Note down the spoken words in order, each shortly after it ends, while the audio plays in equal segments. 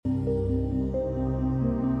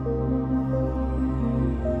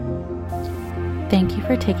Thank you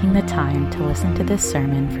for taking the time to listen to this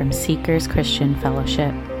sermon from Seekers Christian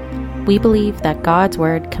Fellowship. We believe that God's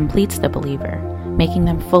Word completes the believer, making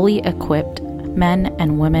them fully equipped men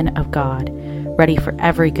and women of God, ready for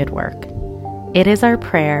every good work. It is our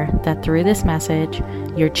prayer that through this message,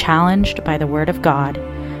 you're challenged by the Word of God,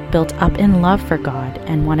 built up in love for God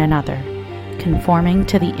and one another, conforming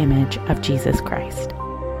to the image of Jesus Christ.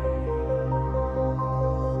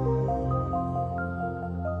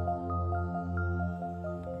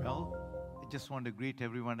 I just want to greet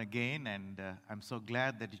everyone again, and I'm so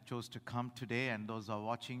glad that you chose to come today, and those who are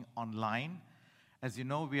watching online. As you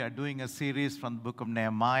know, we are doing a series from the book of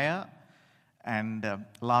Nehemiah, and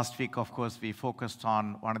last week, of course, we focused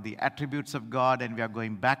on one of the attributes of God, and we are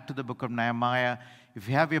going back to the book of Nehemiah. If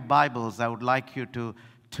you have your Bibles, I would like you to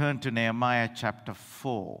turn to Nehemiah chapter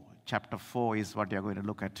 4. Chapter 4 is what you're going to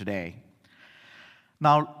look at today.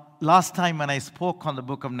 Now, last time when I spoke on the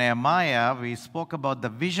book of Nehemiah, we spoke about the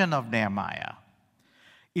vision of Nehemiah.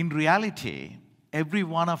 In reality, every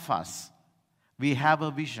one of us, we have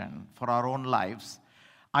a vision for our own lives.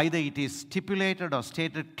 Either it is stipulated or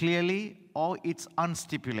stated clearly, or it's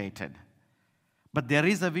unstipulated. But there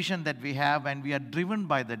is a vision that we have, and we are driven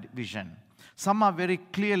by the vision. Some are very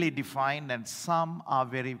clearly defined, and some are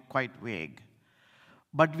quite vague.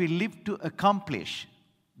 But we live to accomplish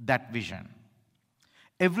that vision.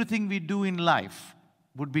 Everything we do in life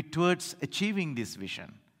would be towards achieving this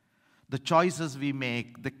vision. The choices we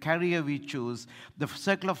make, the career we choose, the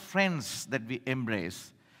circle of friends that we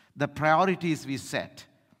embrace, the priorities we set,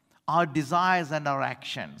 our desires and our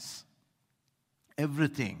actions,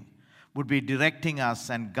 everything would be directing us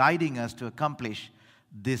and guiding us to accomplish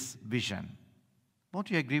this vision.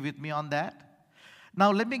 Won't you agree with me on that?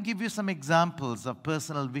 Now, let me give you some examples of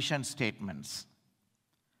personal vision statements.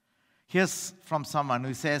 Here's from someone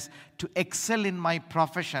who says, to excel in my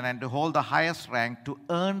profession and to hold the highest rank, to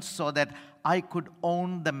earn so that I could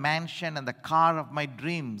own the mansion and the car of my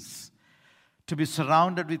dreams, to be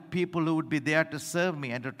surrounded with people who would be there to serve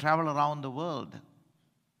me and to travel around the world.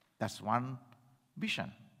 That's one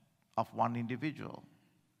vision of one individual.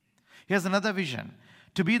 Here's another vision,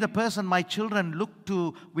 to be the person my children look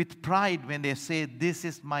to with pride when they say, this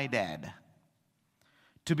is my dad.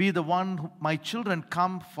 To be the one who my children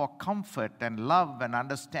come for comfort and love and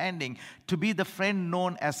understanding. To be the friend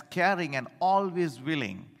known as caring and always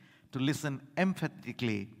willing to listen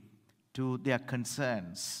empathetically to their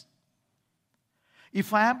concerns.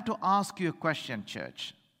 If I am to ask you a question,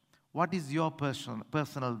 church, what is your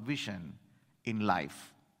personal vision in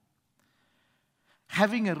life?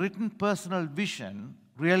 Having a written personal vision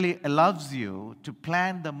really allows you to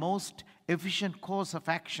plan the most efficient course of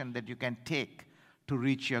action that you can take to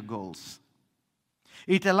reach your goals.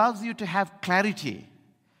 It allows you to have clarity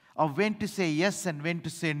of when to say yes and when to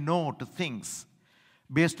say no to things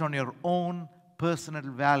based on your own personal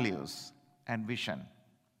values and vision.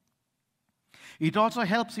 It also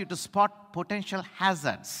helps you to spot potential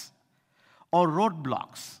hazards or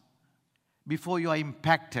roadblocks before you are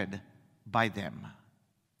impacted by them.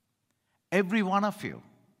 Every one of you,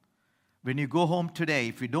 when you go home today,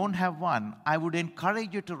 if you don't have one, I would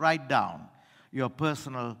encourage you to write down your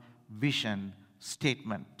personal vision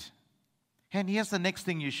statement. And here's the next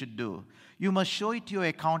thing you should do. You must show it to your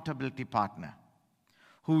accountability partner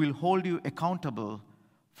who will hold you accountable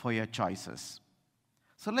for your choices.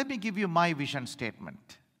 So let me give you my vision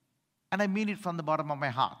statement. And I mean it from the bottom of my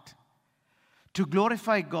heart. To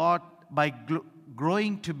glorify God by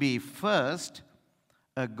growing to be first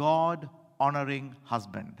a God-honoring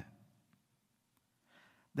husband,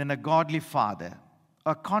 then a godly father,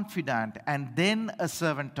 a confidant, and then a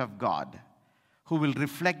servant of God who will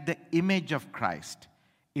reflect the image of Christ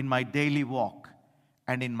in my daily walk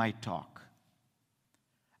and in my talk.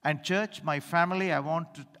 And church, my family, I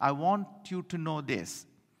want you to know this.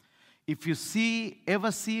 If you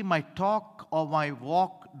ever see my talk or my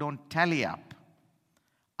walk don't tally up,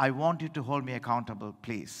 I want you to hold me accountable,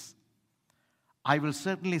 please. I will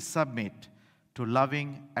certainly submit to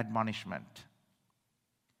loving admonishment.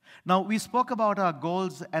 Now, we spoke about our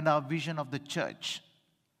goals and our vision of the church.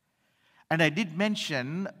 And I did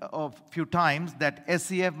mention a few times that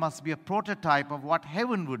SCF must be a prototype of what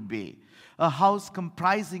heaven would be, a house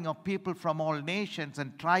comprising of people from all nations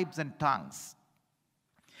and tribes and tongues.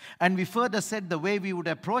 And we further said the way we would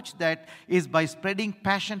approach that is by spreading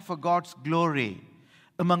passion for God's glory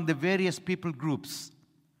among the various people groups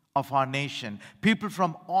of our nation, people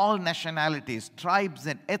from all nationalities, tribes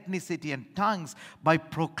and ethnicity and tongues, by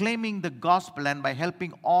proclaiming the gospel and by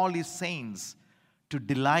helping all his saints to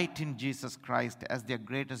delight in Jesus Christ as their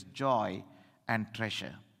greatest joy and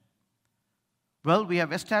treasure. Well, we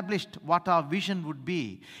have established what our vision would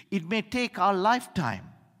be. It may take our lifetime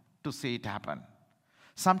to see it happen.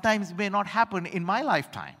 Sometimes it may not happen in my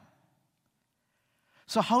lifetime.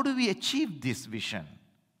 So how do we achieve this vision?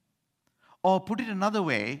 Or put it another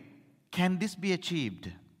way, can this be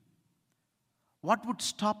achieved? What would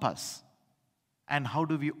stop us? And how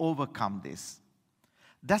do we overcome this?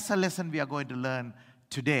 That's a lesson we are going to learn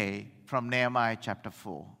today from Nehemiah chapter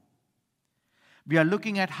 4. We are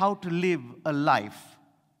looking at how to live a life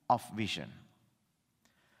of vision.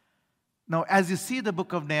 Now, as you see the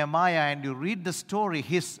book of Nehemiah and you read the story,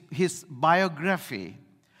 his biography,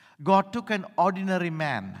 God took an ordinary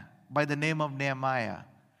man by the name of Nehemiah.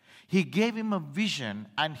 He gave him a vision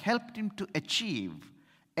and helped him to achieve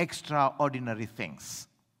extraordinary things.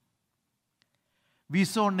 We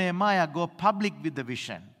saw Nehemiah go public with the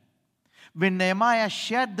vision. When Nehemiah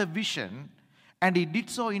shared the vision, and he did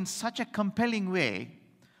so in such a compelling way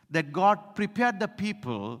that God prepared the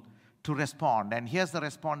people to respond. And here's the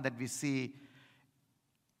response that we see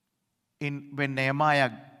when Nehemiah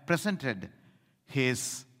presented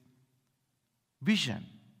his vision.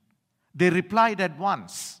 They replied at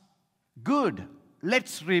once, "Good,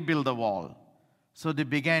 let's rebuild the wall." So they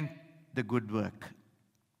began the good work.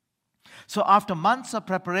 So after months of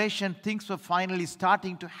preparation, things were finally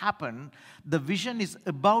starting to happen. The vision is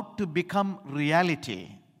about to become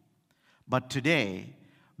reality. But today,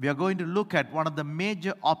 we are going to look at one of the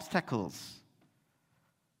major obstacles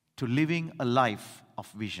to living a life of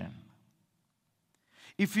vision.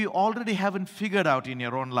 If you already haven't figured out in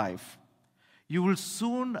your own life, you will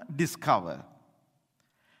soon discover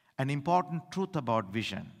an important truth about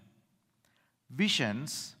vision.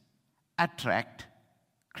 Visions attract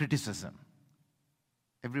criticism.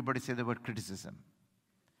 Everybody say the word criticism.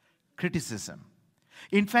 Criticism.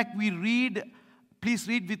 In fact, please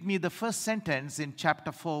read with me the first sentence in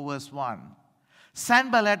chapter 4, verse 1.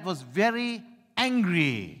 Sanballat was very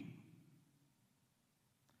angry.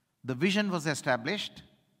 The vision was established.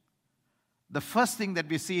 The first thing that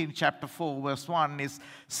we see in chapter 4, verse 1 is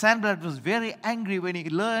Sanballat was very angry when he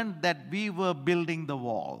learned that we were building the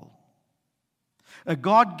wall. A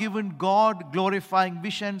God-given, God-glorifying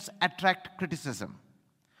visions attract criticism.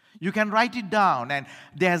 You can write it down, and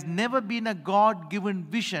there has never been a God-given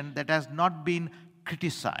vision that has not been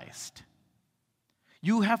criticized.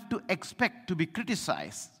 You have to expect to be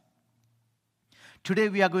criticized. Today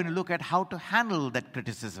we are going to look at how to handle that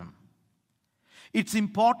criticism. It's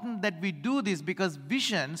important that we do this because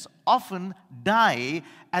visions often die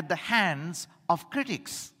at the hands of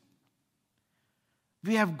critics.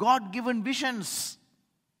 We have God-given visions,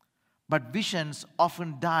 but visions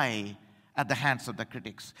often die at the hands of the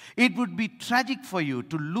critics. It would be tragic for you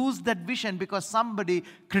to lose that vision because somebody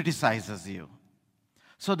criticizes you.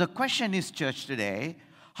 So the question is, church, today,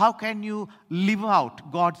 how can you live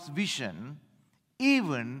out God's vision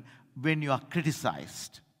even when you are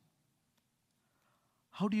criticized?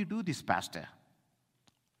 How do you do this, Pastor?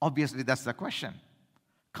 Obviously, that's the question.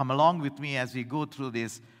 Come along with me as we go through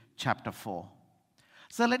this chapter 4.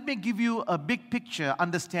 So let me give you a big picture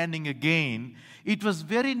understanding again. It was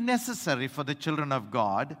very necessary for the children of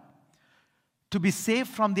God to be safe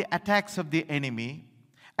from the attacks of the enemy.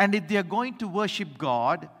 And if they are going to worship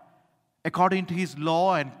God according to His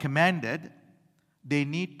law and commanded, they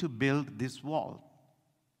need to build this wall.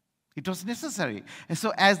 It was necessary. And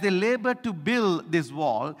so as they labored to build this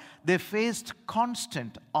wall, they faced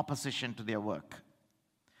constant opposition to their work.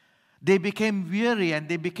 They became weary and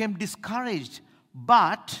they became discouraged.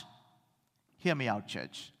 But, hear me out,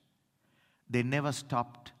 church, they never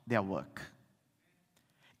stopped their work.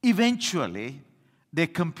 Eventually, they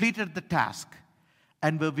completed the task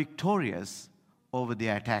and were victorious over the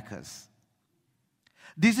attackers.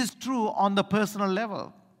 This is true on the personal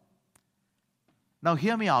level. Now,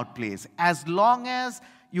 hear me out, please. As long as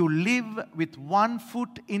you live with one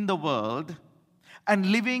foot in the world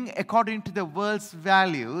and living according to the world's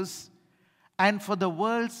values and for the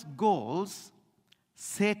world's goals,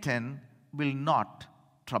 Satan will not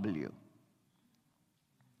trouble you.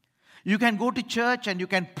 You can go to church and you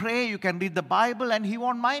can pray, you can read the Bible, and he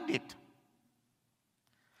won't mind it.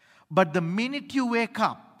 But the minute you wake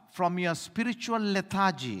up from your spiritual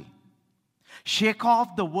lethargy, shake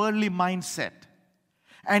off the worldly mindset,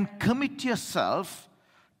 and commit yourself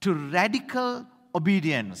to radical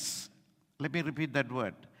obedience. Let me repeat that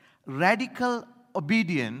word. Radical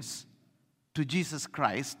obedience to Jesus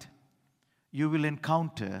Christ, you will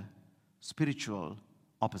encounter spiritual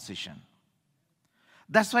opposition.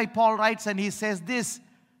 That's why Paul writes and he says this.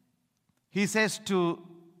 He says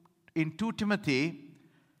in 2 Timothy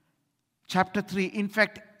chapter 3, in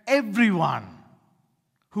fact, everyone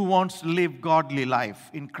who wants to live godly life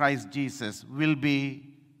in Christ Jesus will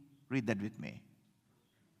be, read that with me,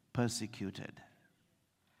 persecuted.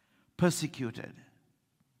 Persecuted.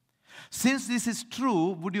 Since this is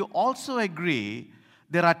true, would you also agree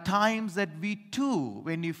there are times that we too,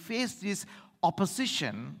 when you face this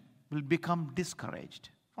opposition, will become discouraged,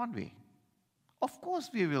 won't we? Of course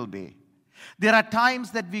we will be. There are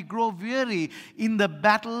times that we grow weary in the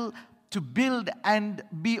battle to build and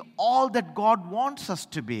be all that God wants us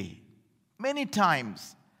to be. Many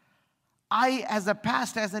times, I as a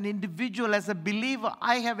pastor, as an individual, as a believer,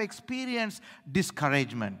 I have experienced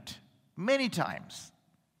discouragement many times.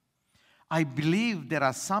 I believe there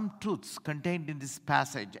are some truths contained in this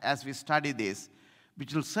passage as we study this,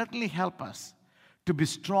 which will certainly help us to be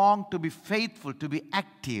strong, to be faithful, to be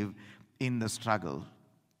active in the struggle.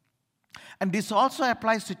 And this also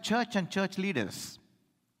applies to church and church leaders.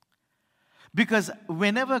 Because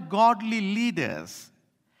whenever godly leaders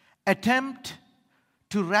attempt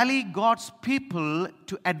to rally God's people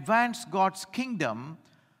to advance God's kingdom,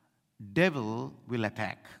 devil will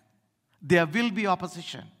attack. There will be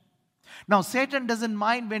opposition. Now, Satan doesn't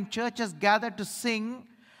mind when churches gather to sing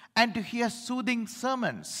and to hear soothing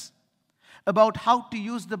sermons about how to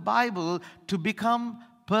use the Bible to become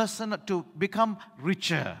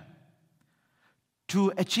richer,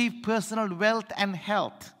 to achieve personal wealth and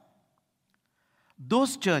health.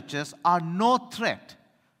 Those churches are no threat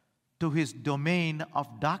to his domain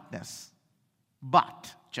of darkness.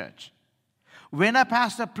 But, church, when a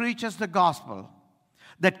pastor preaches the gospel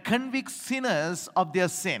that convicts sinners of their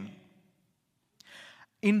sin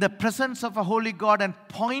in the presence of a holy God and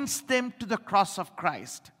points them to the cross of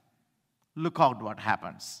Christ, look out what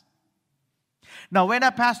happens. Now, when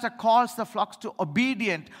a pastor calls the flocks to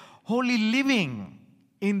obedient, holy living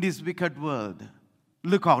in this wicked world,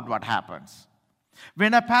 look out what happens.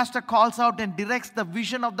 When a pastor calls out and directs the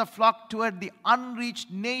vision of the flock toward the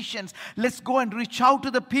unreached nations, let's go and reach out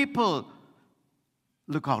to the people,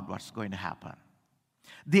 look out what's going to happen.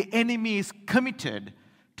 The enemy is committed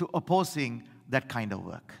to opposing that kind of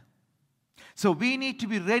work. So we need to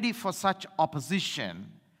be ready for such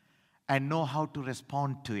opposition and know how to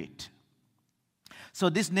respond to it. So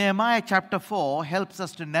this Nehemiah chapter 4 helps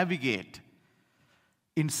us to navigate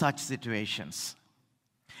in such situations.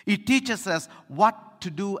 It teaches us what to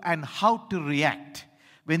do and how to react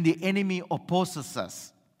when the enemy opposes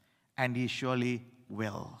us, and he surely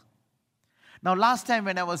will. Now, last time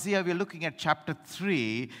when I was here, we were looking at chapter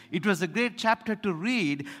 3. It was a great chapter to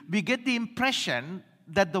read. We get the impression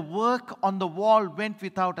that the work on the wall went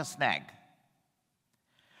without a snag.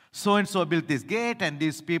 So-and-so built this gate, and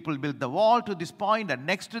these people built the wall to this point, and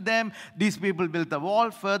next to them, these people built the wall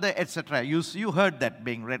further, etc. You heard that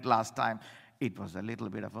being read last time. It was a little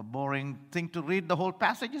bit of a boring thing to read the whole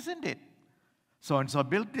passage, isn't it? So-and-so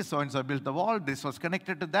built this, so-and-so built the wall, this was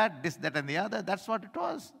connected to that, this, that, and the other. That's what it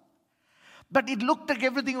was. But it looked like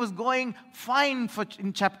everything was going fine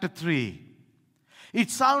in chapter 3.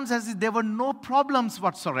 It sounds as if there were no problems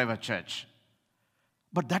whatsoever, church.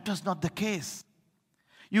 But that was not the case.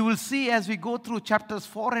 You will see as we go through chapters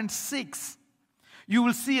 4 and 6, you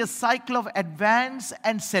will see a cycle of advance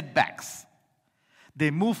and setbacks. They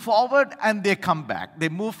move forward and they come back. They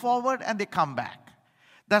move forward and they come back.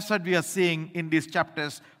 That's what we are seeing in these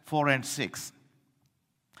chapters 4 and 6.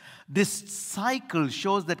 This cycle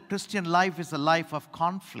shows that Christian life is a life of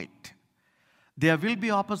conflict. There will be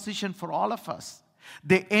opposition for all of us.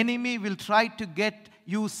 The enemy will try to get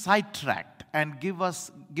you sidetracked and give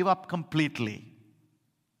up completely.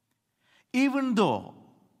 Even though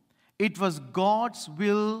it was God's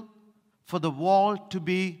will for the wall to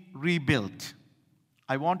be rebuilt.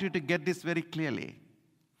 I want you to get this very clearly.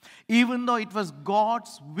 Even though it was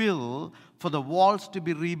God's will for the walls to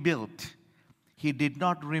be rebuilt, he did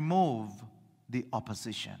not remove the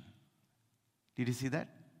opposition. Did you see that?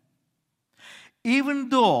 Even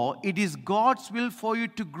though it is God's will for you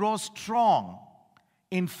to grow strong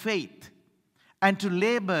in faith and to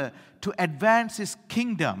labor to advance his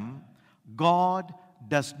kingdom, God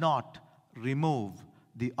does not remove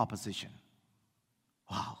the opposition.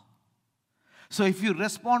 Wow. So if you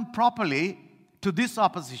respond properly to this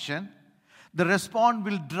opposition, the response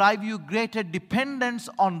will drive you greater dependence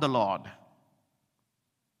on the Lord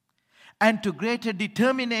and to greater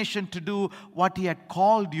determination to do what he had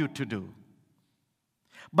called you to do.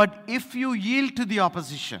 But if you yield to the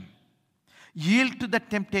opposition, yield to the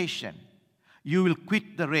temptation, you will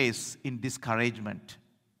quit the race in discouragement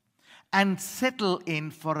and settle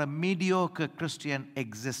in for a mediocre Christian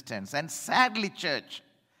existence. And sadly, church,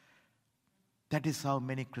 that is how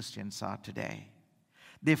many Christians are today.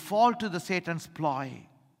 They fall to the Satan's ploy.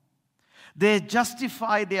 They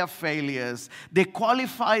justify their failures. They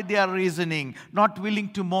qualify their reasoning, not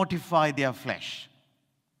willing to mortify their flesh.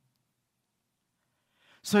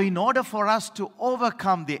 So in order for us to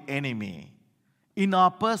overcome the enemy in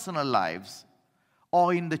our personal lives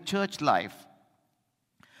or in the church life,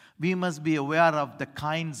 we must be aware of the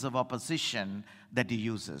kinds of opposition that he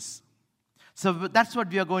uses. So that's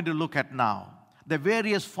what we are going to look at now, the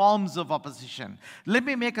various forms of opposition. Let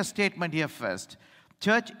me make a statement here first.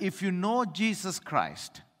 Church, if you know Jesus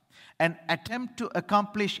Christ and attempt to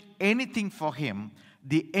accomplish anything for him,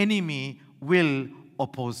 the enemy will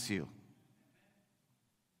oppose you.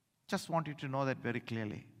 Just want you to know that very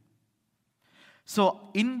clearly. So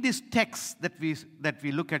in this text that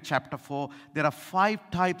we look at, chapter 4, there are 5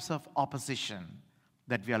 types of opposition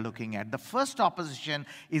that we are looking at. The first opposition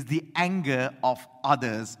is the anger of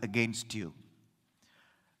others against you.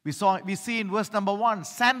 We see in verse number 1,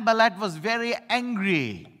 Sanballat was very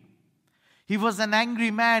angry. He was an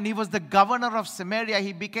angry man. He was the governor of Samaria.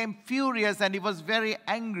 He became furious and he was very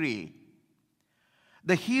angry.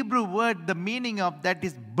 The Hebrew word, the meaning of that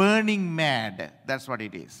is burning mad. That's what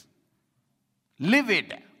it is.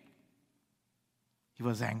 Livid. He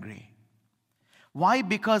was angry. Why?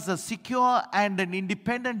 Because a secure and an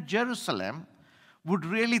independent Jerusalem would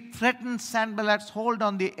really threaten Sanballat's hold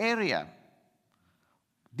on the area.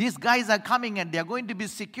 These guys are coming and they are going to be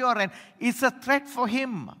secure, and it's a threat for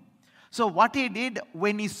him. So what he did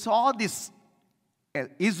when he saw this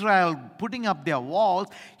Israel putting up their walls,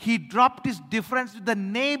 he dropped his difference with the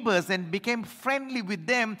neighbors and became friendly with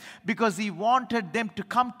them because he wanted them to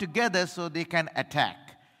come together so they can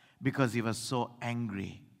attack, because he was so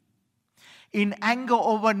angry. In anger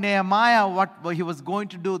over Nehemiah, what he was going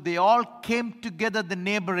to do, they all came together, the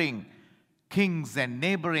neighboring kings and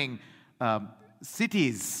neighboring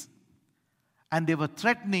cities, and they were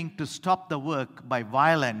threatening to stop the work by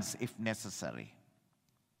violence if necessary.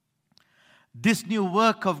 This new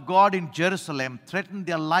work of God in Jerusalem threatened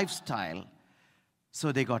their lifestyle,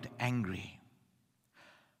 so they got angry.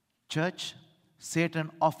 Church, Satan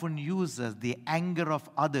often uses the anger of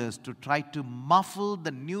others to try to muffle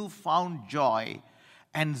the newfound joy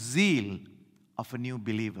and zeal of a new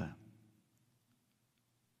believer.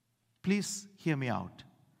 Please hear me out.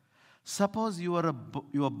 Suppose you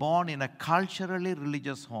were born in a culturally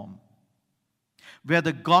religious home where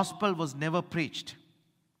the gospel was never preached,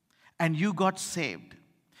 and you got saved.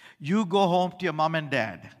 You go home to your mom and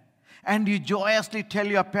dad, and you joyously tell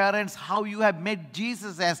your parents how you have met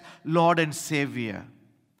Jesus as Lord and Savior.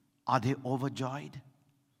 Are they overjoyed?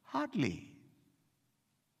 Hardly.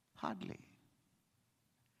 Hardly.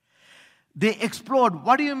 They explored,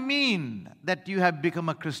 what do you mean that you have become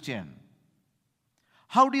a Christian?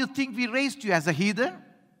 How do you think we raised you, as a heathen?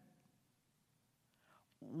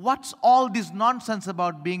 What's all this nonsense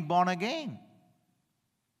about being born again?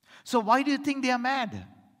 So why do you think they are mad?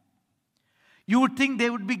 You would think they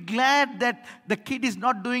would be glad that the kid is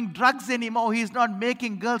not doing drugs anymore. He's not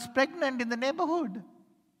making girls pregnant in the neighborhood.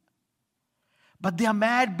 But they are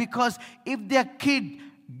mad because if their kid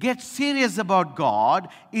gets serious about God,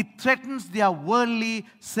 it threatens their worldly,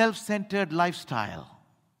 self-centered lifestyle.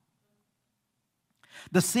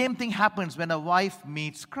 The same thing happens when a wife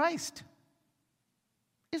meets Christ,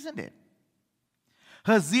 isn't it?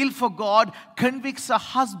 Her zeal for God convicts her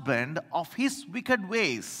husband of his wicked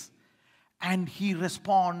ways, and he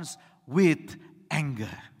responds with anger.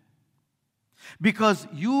 Because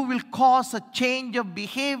you will cause a change of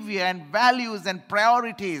behavior and values and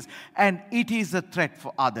priorities, and it is a threat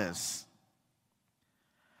for others.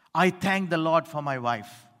 I thank the Lord for my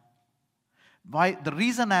wife. Why? The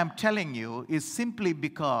reason I am telling you is simply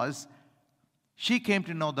because she came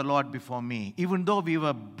to know the Lord before me, even though we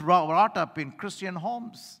were brought up in Christian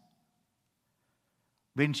homes.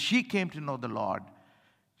 When she came to know the Lord,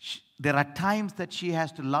 there are times that she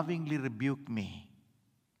has to lovingly rebuke me.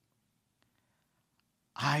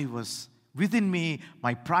 Within me,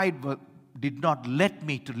 my pride did not let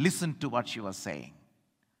me to listen to what she was saying.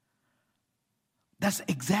 That's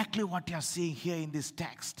exactly what you're seeing here in this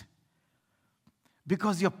text.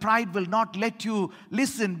 Because your pride will not let you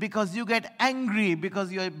listen, because you get angry,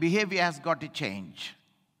 because your behavior has got to change.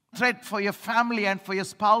 Threat for your family and for your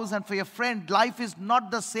spouse and for your friend. Life is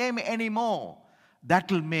not the same anymore.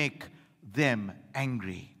 That will make them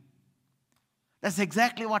angry. That's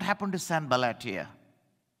exactly what happened to Sanballat here.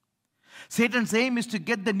 Satan's aim is to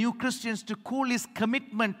get the new Christians to cool his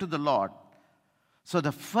commitment to the Lord. So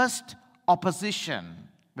the first opposition,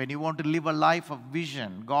 when you want to live a life of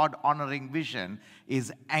vision, God-honoring vision,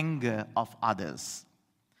 is anger of others.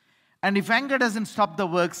 And if anger doesn't stop the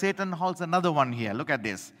work, Satan holds another one here. Look at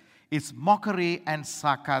this. It's mockery and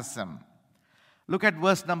sarcasm. Look at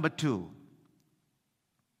verse number 2.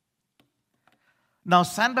 Now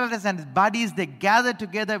Sanballat and his buddies, they gathered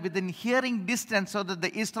together within hearing distance so that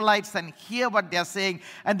the Israelites can hear what they are saying.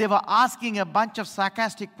 And they were asking a bunch of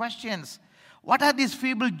sarcastic questions. What are these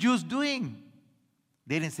feeble Jews doing?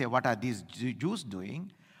 They didn't say, what are these Jews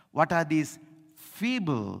doing? What are these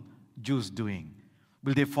feeble Jews doing?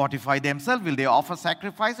 Will they fortify themselves? Will they offer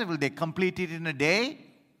sacrifices? Will they complete it in a day?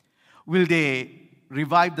 Will they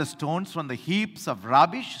revive the stones from the heaps of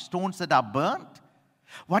rubbish, stones that are burnt?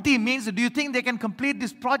 What he means, do you think they can complete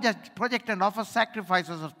this project and offer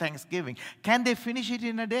sacrifices of thanksgiving? Can they finish it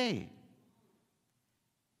in a day?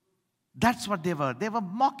 That's what they were. They were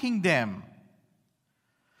mocking them.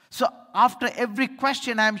 So after every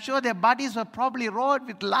question, I'm sure their buddies were probably roared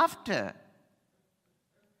with laughter.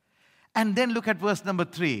 And then look at verse number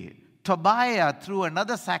 3. Tobiah threw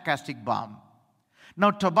another sarcastic bomb.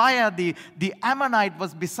 Now Tobiah, the Ammonite,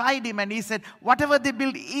 was beside him, and he said, whatever they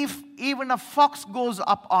build, if even a fox goes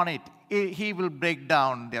up on it, he will break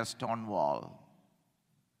down their stone wall.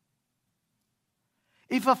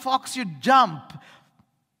 If a fox should jump,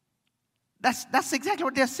 that's exactly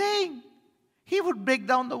what they're saying. He would break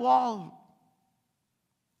down the wall.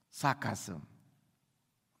 Sarcasm.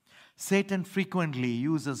 Satan frequently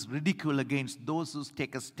uses ridicule against those who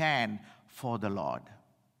take a stand for the Lord.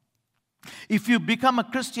 If you become a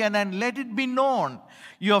Christian and let it be known,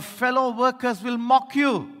 your fellow workers will mock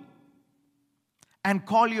you and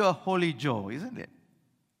call you a holy Joe, isn't it?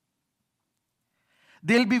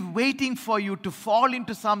 They'll be waiting for you to fall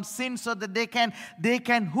into some sin so that they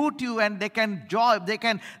can hoot you and they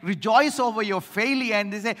can rejoice over your failure,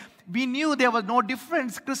 and they say, we knew there was no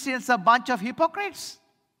difference. Christians are a bunch of hypocrites.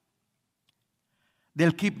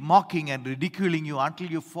 They'll keep mocking and ridiculing you until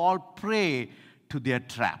you fall prey to their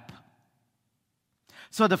trap.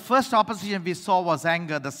 So the first opposition we saw was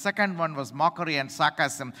anger. The second one was mockery and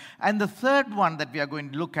sarcasm. And the third one that we are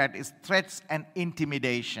going to look at is threats and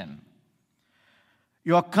intimidation.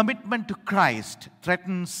 Your commitment to Christ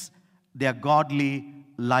threatens their godly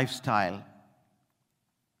lifestyle.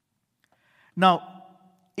 Now,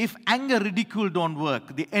 if anger, ridicule don't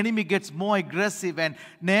work, the enemy gets more aggressive, and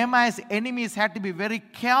Nehemiah's enemies had to be very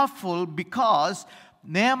careful because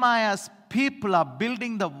Nehemiah's people are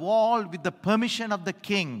building the wall with the permission of the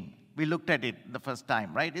king. We looked at it the first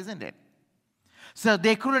time, right? Isn't it? So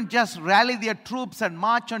they couldn't just rally their troops and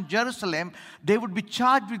march on Jerusalem. They would be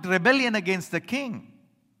charged with rebellion against the king.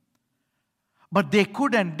 But they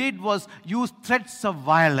could and did was use threats of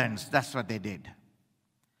violence. That's what they did,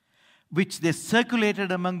 which they circulated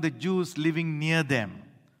among the Jews living near them.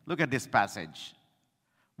 Look at this passage,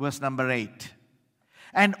 verse number 8.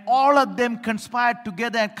 And all of them conspired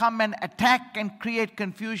together and come and attack and create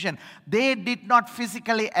confusion. They did not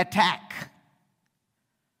physically attack,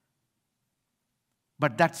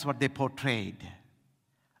 but that's what they portrayed,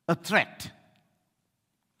 a threat.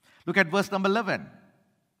 Look at verse number 11.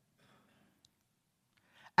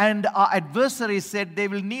 And our adversaries said, they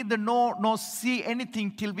will neither know nor see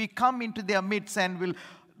anything till we come into their midst and will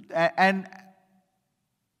and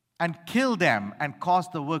kill them and cause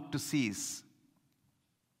the work to cease.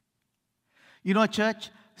 You know, church,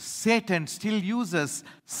 Satan still uses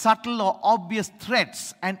subtle or obvious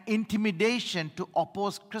threats and intimidation to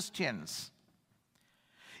oppose Christians.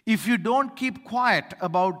 If you don't keep quiet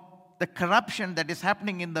about the corruption that is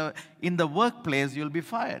happening in the workplace, you'll be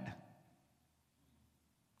fired.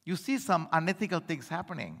 You see some unethical things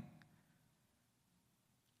happening.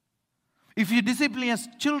 If you discipline as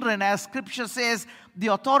children, as Scripture says, the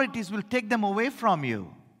authorities will take them away from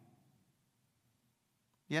you.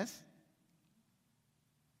 Yes?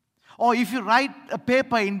 Or if you write a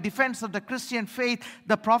paper in defense of the Christian faith,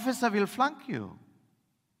 the professor will flunk you.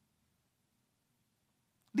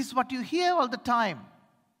 This is what you hear all the time.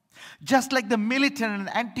 Just like the militant and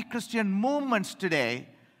anti-Christian movements today,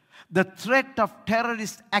 the threat of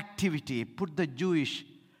terrorist activity put the Jewish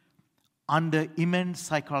under immense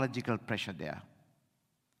psychological pressure there.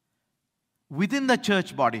 Within the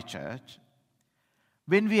church body, church,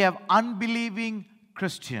 when we have unbelieving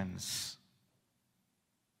Christians,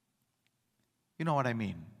 you know what I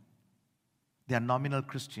mean? They are nominal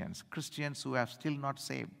Christians, Christians who have still not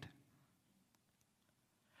saved.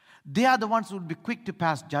 They are the ones who would be quick to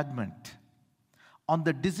pass judgment on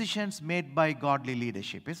the decisions made by godly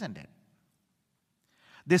leadership, isn't it?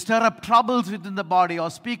 They stir up troubles within the body or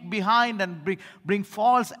speak behind and bring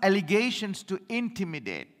false allegations to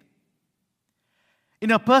intimidate.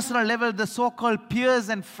 In a personal level, the so-called peers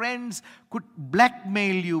and friends could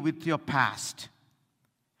blackmail you with your past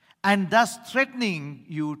and thus threatening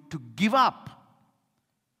you to give up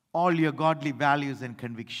all your godly values and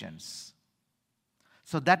convictions.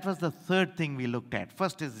 So that was the third thing we looked at.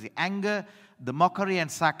 First is the anger, the mockery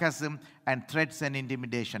and sarcasm, and threats and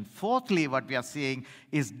intimidation. Fourthly, what we are seeing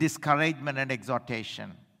is discouragement and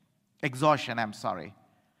exhortation. Exhaustion,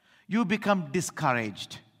 You become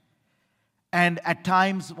discouraged and at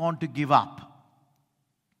times want to give up.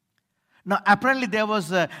 Now, apparently there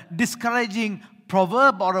was a discouraging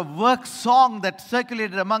proverb or a work song that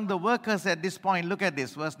circulated among the workers at this point. Look at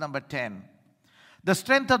this, verse number 10. The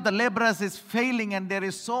strength of the laborers is failing, and there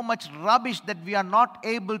is so much rubbish that we are not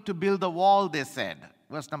able to build the wall, they said.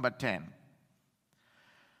 Verse number 10.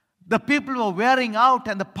 The people were wearing out,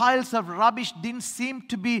 and the piles of rubbish didn't seem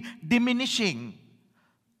to be diminishing.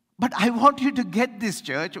 But I want you to get this,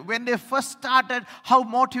 church. When they first started, how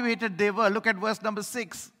motivated they were. Look at verse number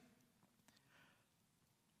 6.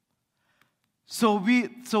 So we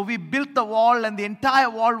built the wall, and the entire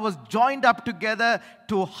wall was joined up together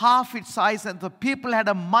to half its size, and the people had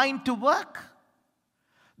a mind to work.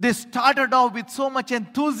 They started off with so much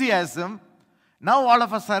enthusiasm. Now all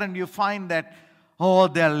of a sudden you find that,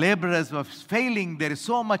 their laborers were failing. There is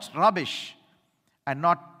so much rubbish and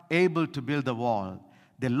not able to build the wall.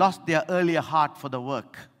 They lost their earlier heart for the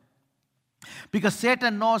work. Because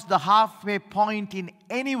Satan knows the halfway point in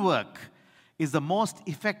any work is the most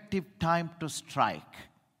effective time to strike.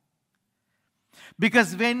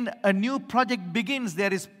 Because when a new project begins,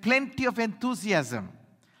 there is plenty of enthusiasm.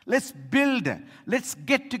 Let's build, let's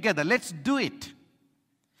get together, let's do it.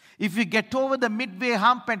 If you get over the midway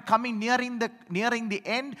hump and nearing the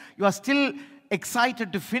end, you are still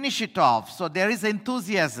excited to finish it off. So there is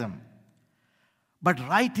enthusiasm. But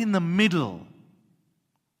right in the middle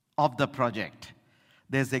of the project,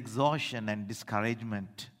 there's exhaustion and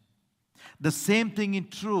discouragement. The same thing is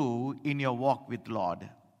true in your walk with Lord.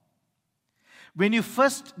 When you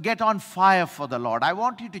first get on fire for the Lord, I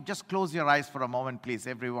want you to just close your eyes for a moment, please,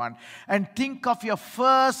 everyone, and think of your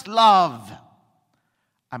first love.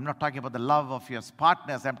 I'm not talking about the love of your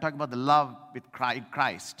partners. I'm talking about the love with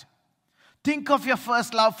Christ. Think of your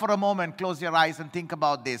first love for a moment. Close your eyes and think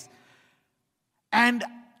about this. And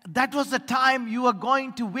that was the time you were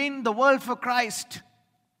going to win the world for Christ.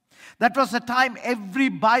 That was the time every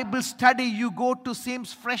Bible study you go to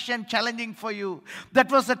seems fresh and challenging for you. That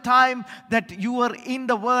was the time that you were in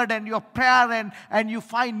the Word and your prayer and you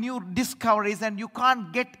find new discoveries and you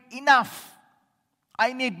can't get enough.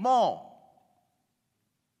 I need more.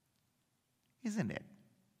 Isn't it?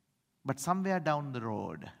 But somewhere down the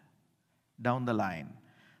road, down the line,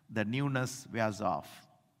 the newness wears off.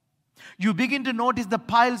 You begin to notice the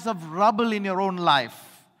piles of rubble in your own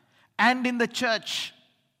life and in the church.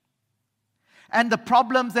 And the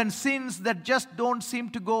problems and sins that just don't seem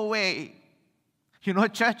to go away. You know,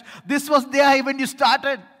 church, this was there when you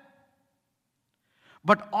started.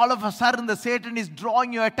 But all of a sudden, the Satan is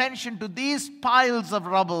drawing your attention to these piles of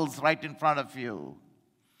rubbles right in front of you.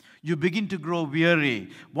 You begin to grow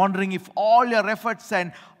weary, wondering if all your efforts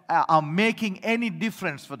are making any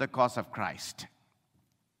difference for the cause of Christ.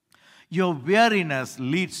 Your weariness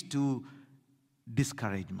leads to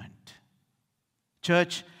discouragement.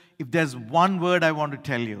 Church, if there's one word I want to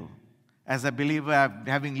tell you, as a believer,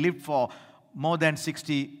 having lived for more than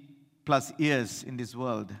 60 plus years in this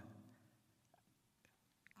world,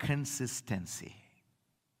 consistency.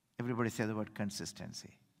 Everybody say the word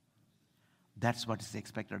consistency. That's what is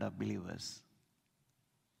expected of believers.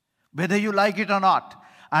 Whether you like it or not,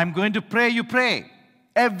 I'm going to pray, you pray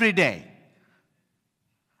every day.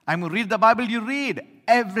 I'm going to read the Bible, you read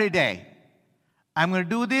every day. I'm going to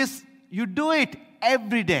do this, you do it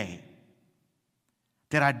every day.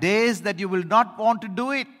 There are days that you will not want to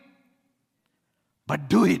do it, but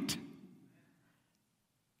do it.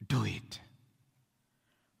 Do it.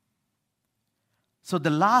 So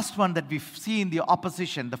the last one that we see in the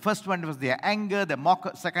opposition, the first one was the anger,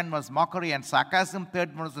 second was mockery and sarcasm,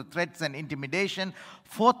 third one was the threats and intimidation,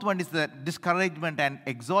 fourth one is the discouragement and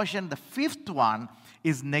exhaustion, the fifth one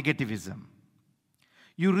is negativism.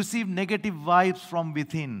 You receive negative vibes from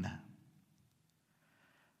within.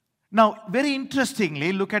 Now, very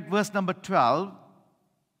interestingly, look at verse number 12.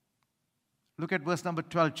 Look at verse number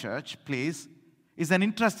 12, church, please. It's an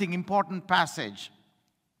interesting, important passage.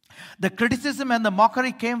 The criticism and the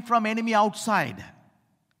mockery came from enemy outside.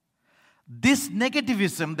 This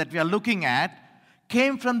negativism that we are looking at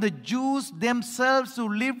came from the Jews themselves who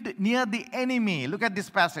lived near the enemy. Look at this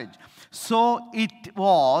passage. So it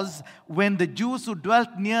was when the Jews who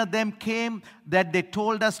dwelt near them came that they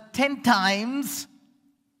told us 10 times,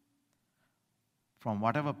 from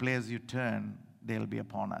whatever place you turn, they'll be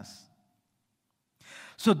upon us.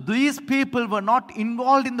 So these people were not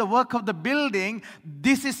involved in the work of the building.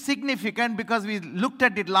 This is significant because we looked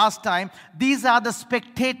at it last time. These are the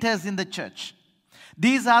spectators in the church.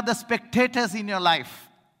 These are the spectators in your life.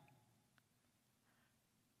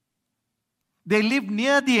 They lived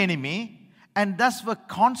near the enemy and thus were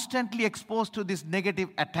constantly exposed to these negative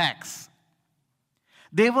attacks.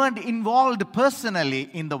 They weren't involved personally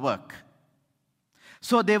in the work.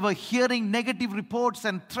 So they were hearing negative reports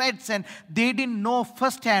and threats, and they didn't know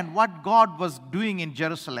firsthand what God was doing in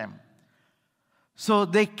Jerusalem. So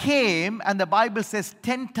they came, and the Bible says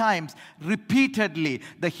 10 times, repeatedly.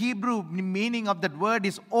 The Hebrew meaning of that word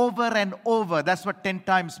is over and over. That's what 10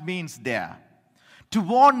 times means there. To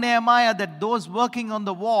warn Nehemiah that those working on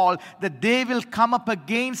the wall, that they will come up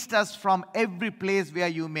against us from every place where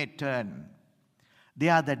you may turn. They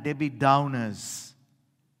are the Debbie Downers.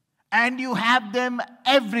 And you have them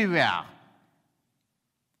everywhere.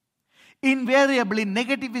 Invariably,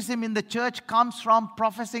 negativism in the church comes from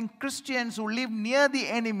professing Christians who live near the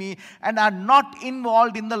enemy and are not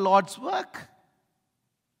involved in the Lord's work.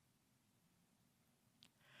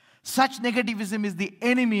 Such negativism is the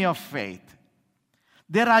enemy of faith.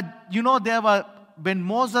 When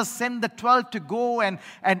Moses sent the 12 to go and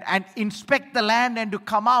inspect the land and to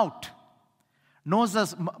come out,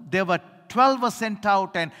 there were 12 were sent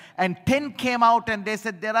out and 10 came out and they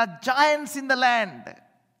said, there are giants in the land.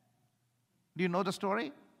 Do you know the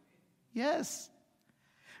story? Yes.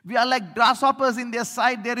 We are like grasshoppers in their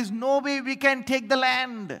sight. There is no way we can take the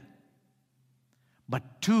land.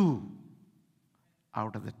 But 2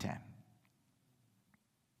 out of the 10.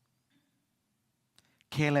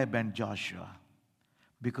 Caleb and Joshua,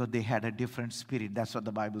 because they had a different spirit. That's what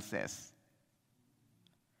the Bible says.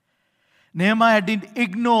 Nehemiah didn't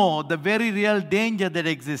ignore the very real danger that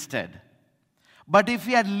existed. But if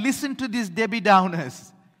he had listened to these Debbie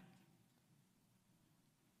Downers,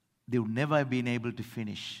 they would never have been able to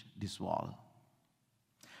finish this wall.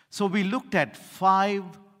 So we looked at 5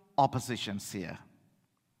 oppositions here.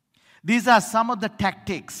 These are some of the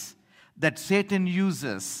tactics that Satan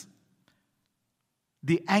uses.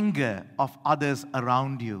 The anger of others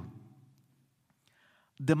around you,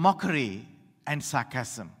 the mockery and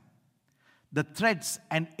sarcasm, the threats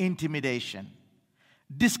and intimidation,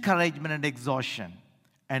 discouragement and exhaustion,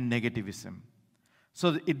 and negativism.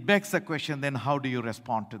 So it begs the question, then how do you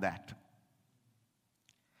respond to that?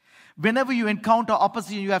 Whenever you encounter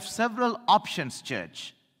opposition, you have several options,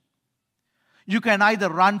 church. You can either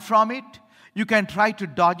run from it, you can try to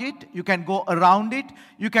dodge it, you can go around it,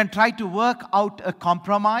 you can try to work out a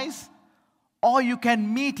compromise, or you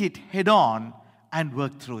can meet it head on and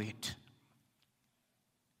work through it.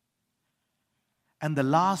 And the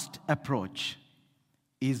last approach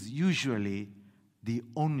is usually the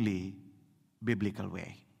only biblical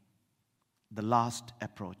way. The last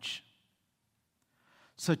approach.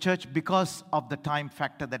 So, church, because of the time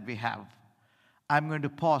factor that we have, I'm going to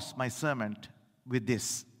pause my sermon with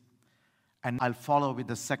this. And I'll follow with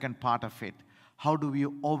the second part of it. How do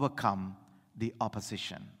you overcome the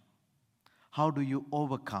opposition? How do you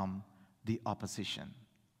overcome the opposition?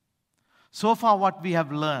 So far, what we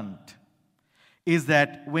have learned is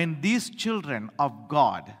that when these children of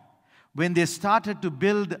God, when they started to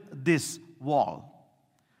build this wall,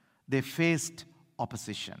 they faced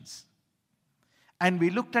oppositions. And we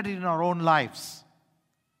looked at it in our own lives,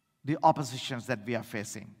 the oppositions that we are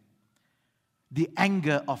facing, the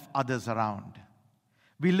anger of others around.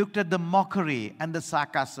 We looked at the mockery and the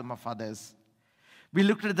sarcasm of others. We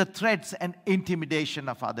looked at the threats and intimidation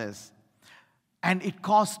of others. And it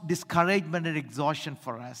caused discouragement and exhaustion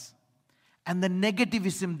for us. And the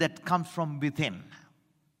negativism that comes from within.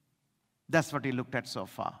 That's what we looked at so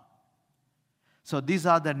far. So these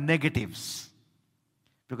are the negatives.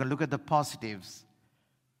 We're going to look at the positives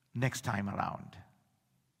next time around.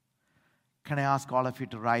 Can I ask all of you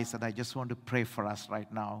to rise? And I just want to pray for us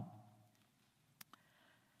right now.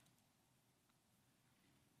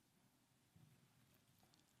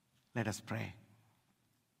 Let us pray.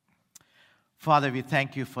 Father, we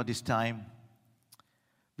thank you for this time.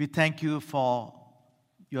 We thank you for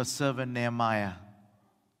your servant Nehemiah.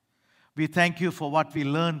 We thank you for what we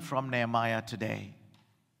learned from Nehemiah today.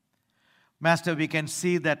 Master, we can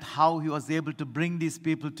see that how he was able to bring these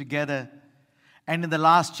people together. And in the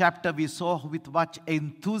last chapter, we saw with what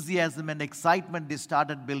enthusiasm and excitement they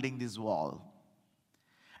started building this wall.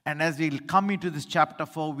 And as we come into this chapter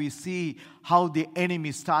 4, we see how the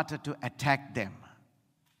enemy started to attack them.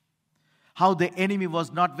 How the enemy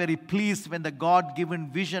was not very pleased when the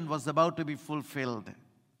God-given vision was about to be fulfilled.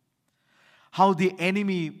 How the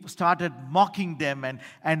enemy started mocking them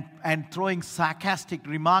and throwing sarcastic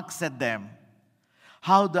remarks at them.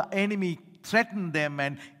 how the enemy threatened them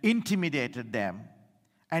and intimidated them,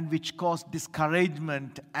 and which caused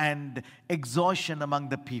discouragement and exhaustion among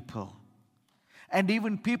the people. And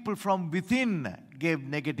even people from within gave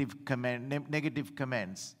negative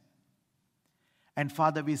comments. And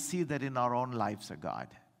Father, we see that in our own lives, O God.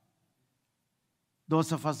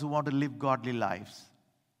 Those of us who want to live godly lives,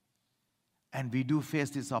 and we do face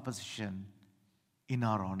this opposition in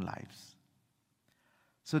our own lives.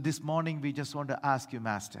 So this morning we just want to ask you,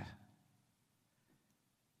 Master,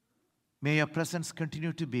 may your presence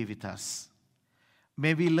continue to be with us.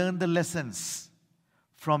 May we learn the lessons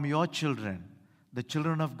from your children, the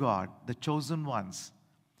children of God, the chosen ones,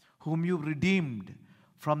 whom you redeemed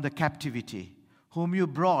from the captivity, whom you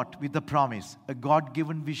brought with the promise, a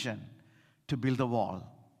God-given vision to build a wall.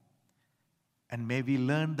 And may we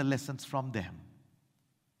learn the lessons from them.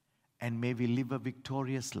 And may we live a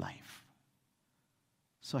victorious life.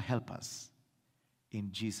 So help us.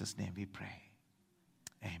 In Jesus' name we pray.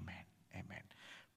 Amen. Amen.